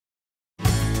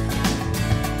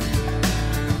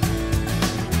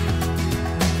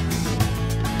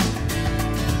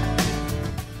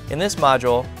In this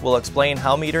module, we'll explain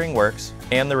how metering works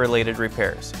and the related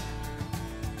repairs.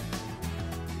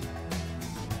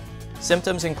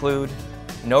 Symptoms include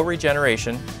no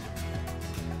regeneration,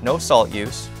 no salt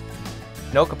use,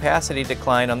 no capacity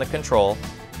decline on the control,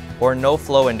 or no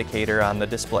flow indicator on the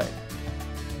display.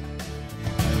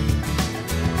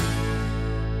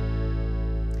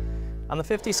 On the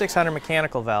 5600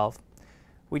 mechanical valve,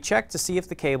 we check to see if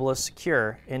the cable is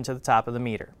secure into the top of the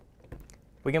meter.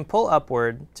 We can pull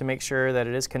upward to make sure that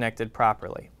it is connected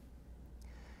properly.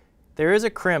 There is a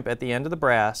crimp at the end of the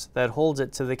brass that holds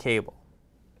it to the cable.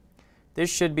 This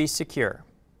should be secure.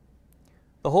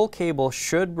 The whole cable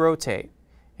should rotate,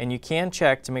 and you can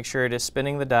check to make sure it is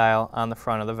spinning the dial on the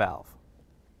front of the valve.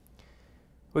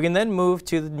 We can then move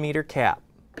to the meter cap.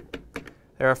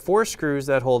 There are 4 screws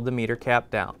that hold the meter cap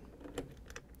down.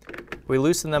 We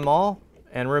loosen them all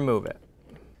and remove it.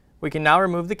 We can now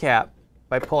remove the cap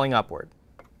by pulling upward.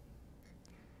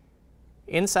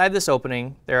 Inside this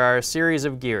opening, there are a series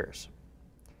of gears.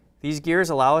 These gears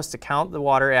allow us to count the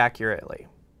water accurately.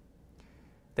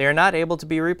 They are not able to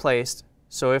be replaced,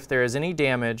 so if there is any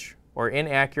damage or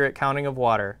inaccurate counting of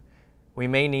water, we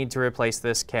may need to replace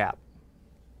this cap.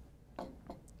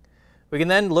 We can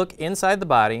then look inside the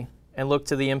body and look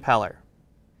to the impeller,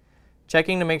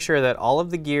 checking to make sure that all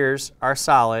of the gears are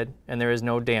solid and there is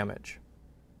no damage.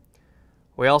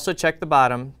 We also check the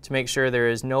bottom to make sure there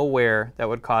is no wear that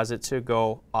would cause it to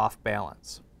go off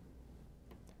balance.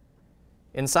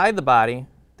 Inside the body,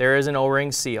 there is an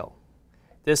O-ring seal.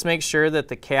 This makes sure that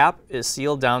the cap is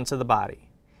sealed down to the body.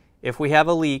 If we have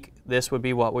a leak, this would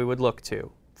be what we would look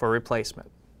to for replacement.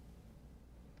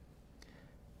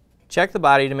 Check the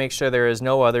body to make sure there is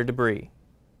no other debris.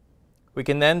 We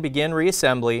can then begin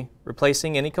reassembly,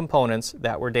 replacing any components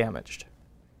that were damaged.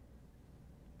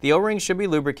 The O-ring should be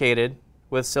lubricated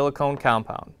with silicone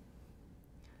compound.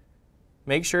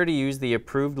 Make sure to use the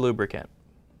approved lubricant.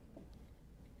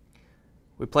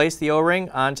 We place the O-ring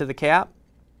onto the cap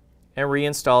and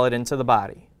reinstall it into the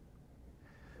body.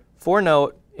 For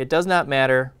note, it does not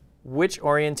matter which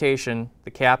orientation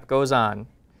the cap goes on,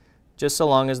 just so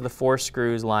long as the 4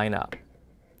 screws line up.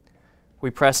 We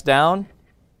press down,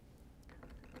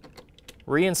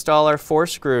 reinstall our 4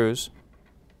 screws,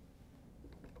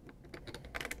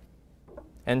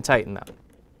 and tighten them.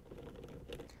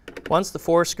 Once the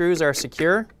 4 screws are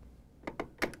secure,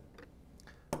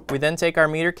 we then take our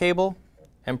meter cable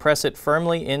and press it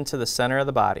firmly into the center of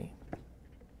the body.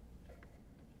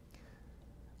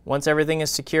 Once everything is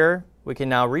secure, we can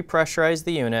now repressurize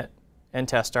the unit and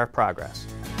test our progress.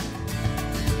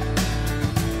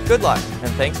 Good luck,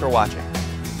 and thanks for watching.